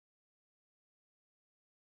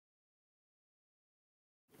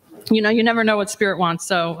You know, you never know what spirit wants,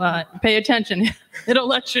 so pay attention. It'll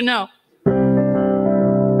let you know.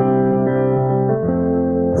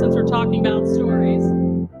 Since we're talking about stories,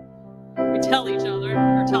 we tell each other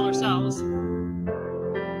or tell ourselves.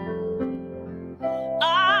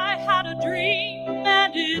 I had a dream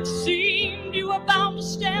and it seemed you were bound to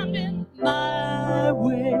stand in my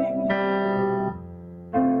way.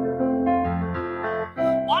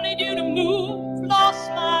 Wanted you to move, lost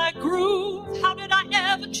my groove. How did I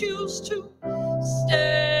ever choose to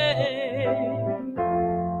stay?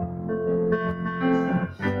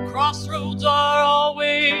 Crossroads are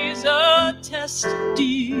always a test,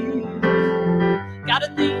 dear.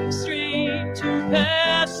 Gotta think straight to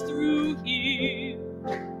pass through here.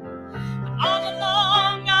 But all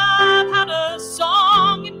along I've had a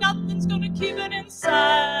song, and nothing's gonna keep it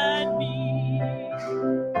inside me.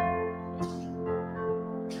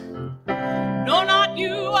 No, not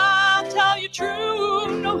you, I'll tell you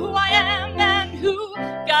true. Know who I am and who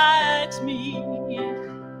guides me.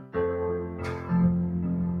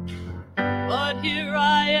 But here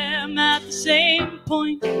I am at the same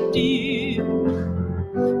point, dear,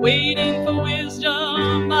 waiting for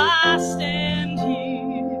wisdom. I stand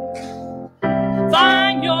here.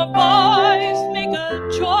 Find your voice, make a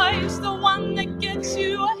choice, the one that gets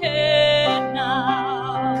you ahead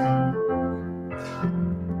now.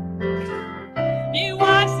 Be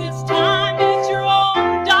wise this time, it's your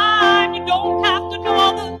own dime. You don't have to know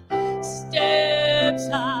all the steps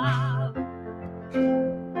out.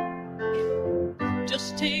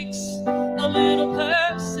 Just takes a little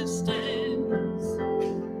persistence.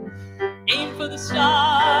 Aim for the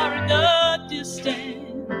star in the distance.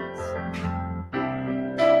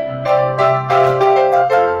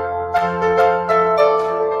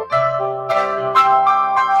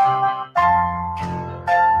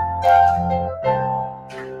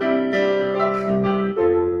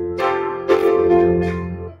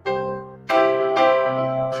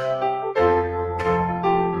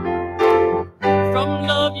 From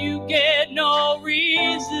love you get no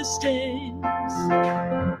resistance.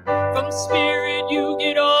 From spirit you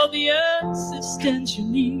get all the assistance you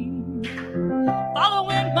need.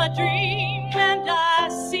 Following my dreams.